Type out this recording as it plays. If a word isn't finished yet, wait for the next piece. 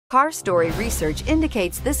Car Story research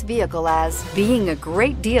indicates this vehicle as being a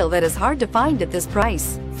great deal that is hard to find at this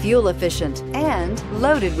price, fuel efficient, and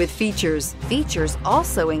loaded with features. Features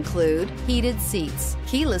also include heated seats,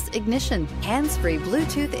 keyless ignition, hands-free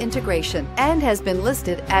Bluetooth integration, and has been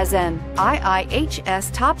listed as an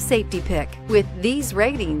IIHS top safety pick with these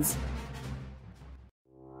ratings.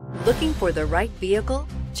 Looking for the right vehicle?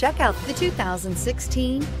 Check out the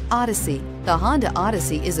 2016 Odyssey. The Honda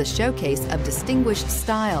Odyssey is a showcase of distinguished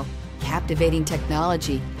style, captivating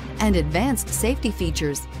technology, and advanced safety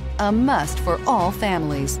features. A must for all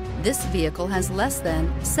families. This vehicle has less than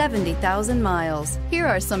 70,000 miles. Here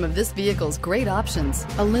are some of this vehicle's great options: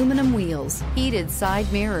 aluminum wheels, heated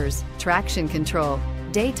side mirrors, traction control,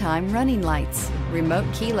 daytime running lights, remote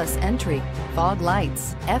keyless entry, fog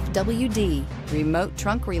lights, FWD, remote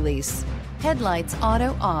trunk release, headlights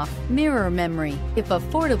auto off, mirror memory. If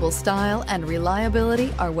affordable style and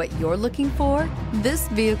reliability are what you're looking for, this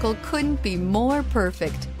vehicle couldn't be more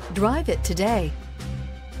perfect. Drive it today.